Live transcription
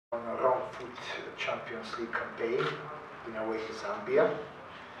Foot Champions League campaign in away to Zambia,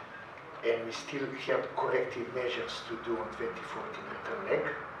 and we still have corrective measures to do on 2014 return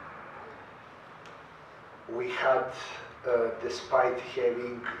leg. We had, despite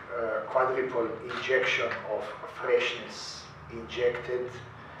having quadruple injection of freshness injected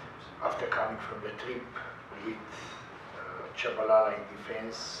after coming from the trip with Chabalala in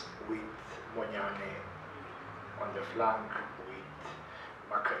defense, with Monyane on the flank, with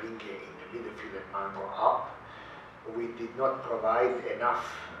Makaringe in the midfield and Mango up, we did not provide enough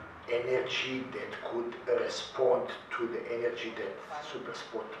energy that could respond to the energy that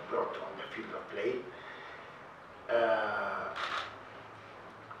Supersport brought on the field of play.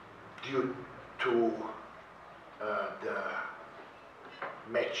 Due to the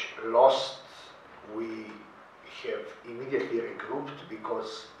match lost, we have immediately regrouped,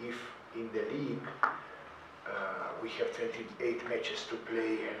 because if in the league we have 28 matches to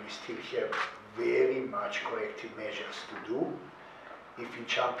play and we still have very much corrective measures to do. If in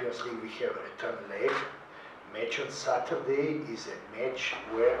Champions League we have a return leg, match on Saturday is a match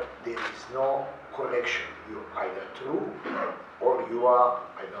where there is no correction. You're either through or you are,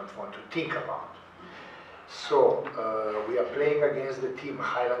 I don't want to think about. So we are playing against the team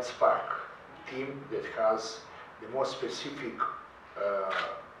Highlands Park, team that has the most specific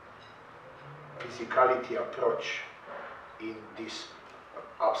physicality approach in this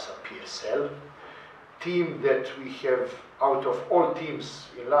ABSA PSL. Team that we have, out of all teams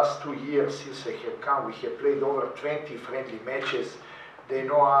in last 2 years since I have come, we have played over 20 friendly matches. They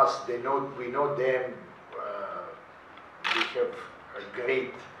know us, we know them. We have a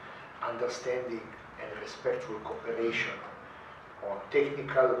great understanding and respectful cooperation on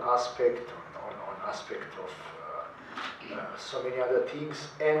technical aspect, on aspect of so many other things,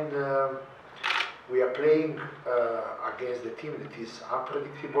 and we are playing against the team that is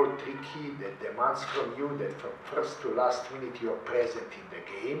unpredictable, tricky, that demands from you that from first to last minute you are present in the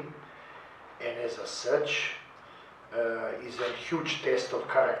game, and as such is a huge test of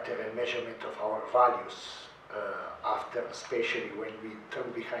character and measurement of our values. After, especially when we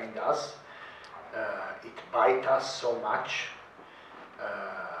turn behind us, it bites us so much.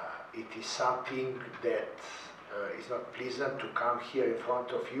 It is something that is not pleasant to come here in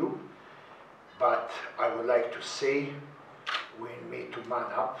front of you, but I would like to say we need to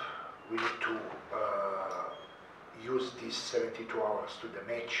man up. We need to use these 72 hours to the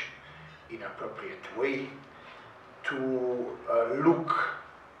match in appropriate way, to look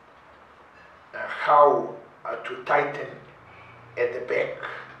how to tighten at the back,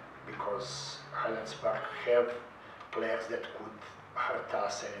 because Highlands Park have players that could hurt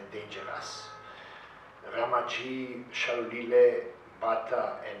us and endanger us. Ramaji, Shalulile,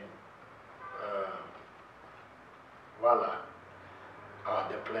 Bata and Wala are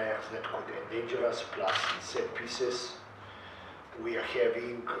the players that could endanger us, plus in set pieces. We are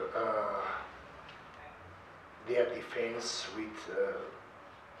having their defense with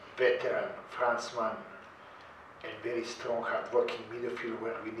veteran Franceman and very strong, hard-working midfield,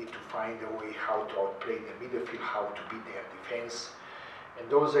 where we need to find a way how to outplay the midfield, how to beat their defense. And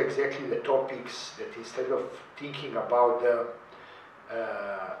those are exactly the topics that, instead of thinking about the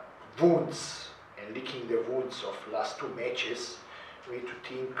wounds and licking the wounds of last 2 matches, we need to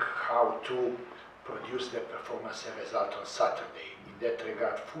think how to produce the performance and result on Saturday. In that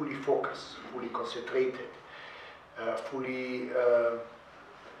regard, fully focused, fully concentrated, fully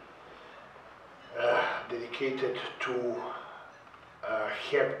dedicated to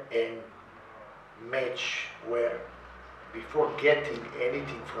have a match where, before getting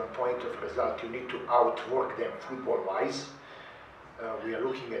anything from point of result, you need to outwork them football-wise. We are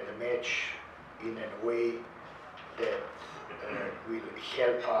looking at the match in a way that will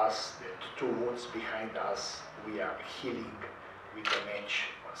help us, that 2 wounds behind us, we are healing with the match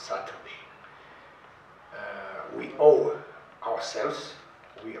on Saturday. We owe ourselves,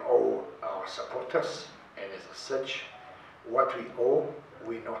 we owe our supporters, and as such, what we owe,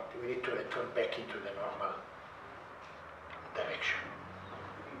 we need to return back into the normal direction.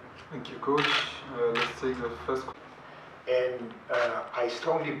 Thank you, Coach. Let's take the first question. And I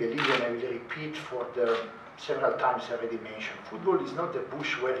strongly believe, and I will repeat for the several times already mentioned, football is not the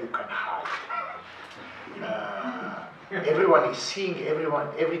bush where you can hide. Everyone is seeing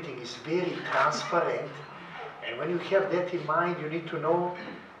everything is very transparent, and when you have that in mind, you need to know,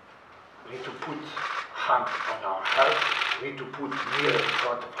 we need to put hand on our heart, we need to put mirror in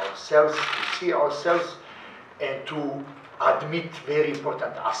front of ourselves, to see ourselves, and to admit very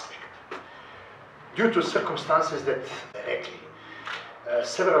important aspect. Due to circumstances that directly,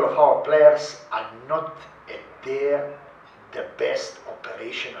 several of our players are not at their the best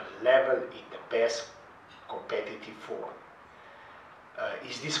operational level in the best competitive form.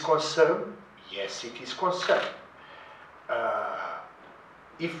 Is this concern? Yes, it is concern.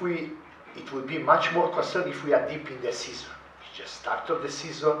 It would be much more concern if we are deep in the season. It's just start of the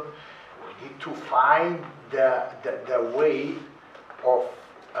season. We need to find the way of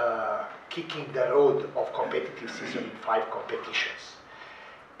kicking the road of competitive season in 5 competitions.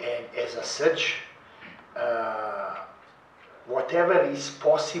 And as such, whatever is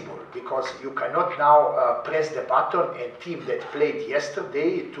possible, because you cannot now press the button and team that played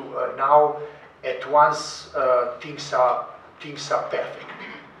yesterday to now at once things are perfect.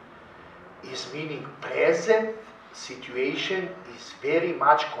 Is meaning present situation is very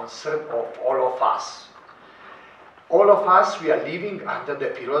much concern of all of us. All of us, we are living under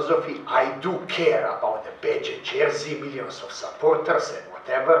the philosophy, I do care about the badge and jersey, millions of supporters and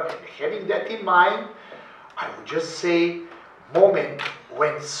whatever, and having that in mind, I would just say, moment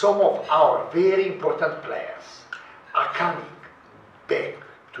when some of our very important players are coming back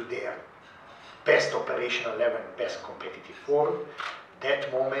to their best operational level, best competitive form, that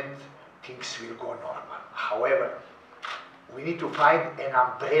moment things will go normal. However, we need to find an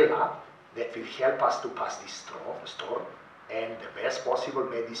umbrella that will help us to pass this storm, and the best possible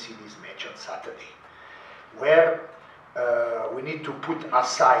medicine is match on Saturday, where we need to put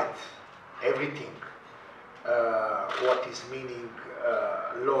aside everything, what is meaning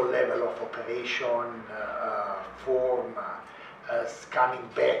low level of operation, form, coming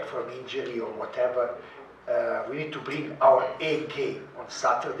back from injury or whatever. We need to bring our A game on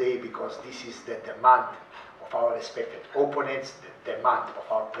Saturday, because this is the demand of our respected opponents, the demand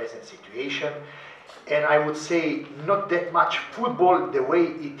of our present situation. And I would say not that much football the way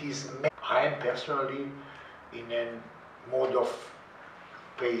it is made. I am personally in a mode of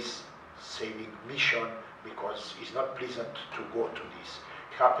pace-saving mission, because it's not pleasant to go to this.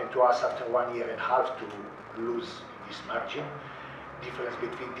 It happened to us after 1.5 years to lose in this margin. Difference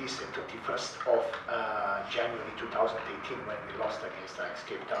between this and 31st of January 2018, when we lost against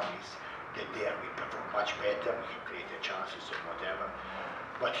Cape Town, is that there we performed much better, we created chances and whatever.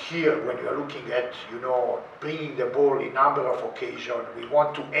 But here, when you are looking at, bringing the ball in number of occasions, we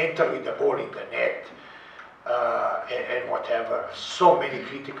want to enter with the ball in the net, and whatever. So many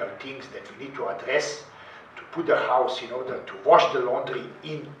critical things that we need to address, to put the house in order, to wash the laundry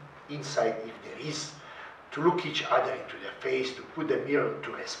inside if there is, to look each other into the face, to put the mirror,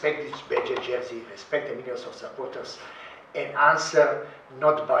 to respect this badge and jersey, respect the millions of supporters, and answer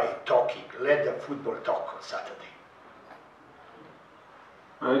not by talking. Let the football talk on Saturday.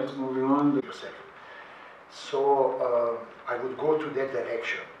 Right, moving on. So I would go to that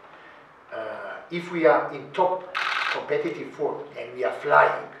direction. If we are in top competitive form and we are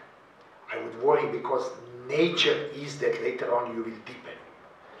flying, I would worry, because nature is that later on you will deepen.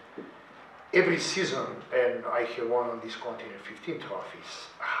 Every season, and I have won on this continent 15 trophies,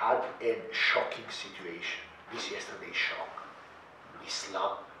 had a shocking situation. This yesterday's shock. This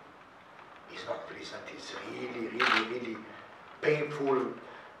slump is not pleasant, it's really, really, really painful.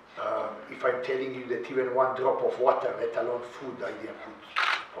 If I'm telling you that even one drop of water, let alone food, I didn't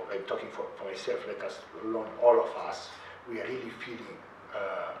put, I'm talking for myself, let us alone, all of us, we are really feeling,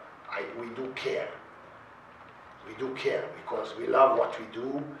 we do care. We do care because we love what we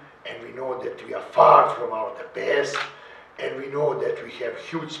do, and we know that we are far from the best, and we know that we have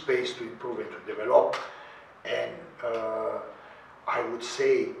huge space to improve and to develop. And I would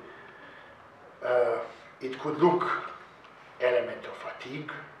say it could look element of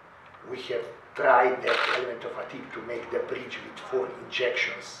fatigue. We have tried that element of fatigue to make the bridge with 4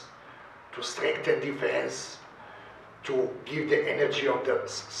 injections, to strengthen defense, to give the energy on the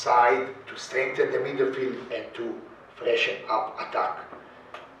side, to strengthen the midfield, and to freshen up attack.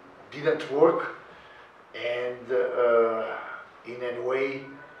 Didn't work, and in a way,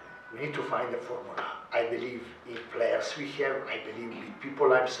 we need to find a formula. I believe in players we have, I believe in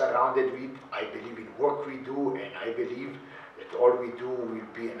people I'm surrounded with, I believe in work we do, and I believe that all we do will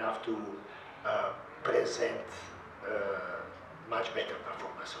be enough to present much better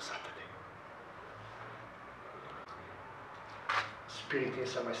performance on Saturday. Spirit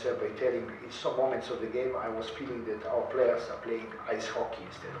inside myself by telling, in some moments of the game I was feeling that our players are playing ice hockey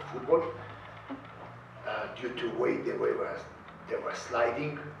instead of football, due to the way they were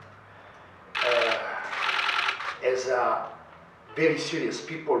sliding. As very serious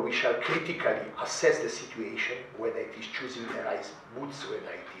people, we shall critically assess the situation, whether it is choosing the right boots,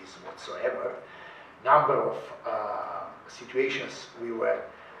 whether it is whatsoever. Number of situations we were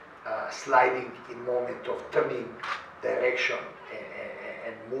sliding in moment of turning direction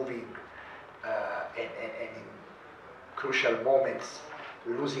and moving and in crucial moments,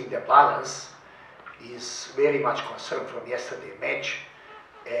 losing the balance, is very much concerned from yesterday's match,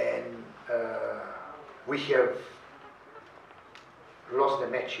 and we have lost the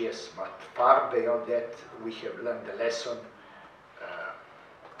match, yes, but far beyond that, we have learned the lesson,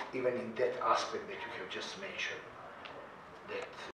 even in that aspect that you have just mentioned, that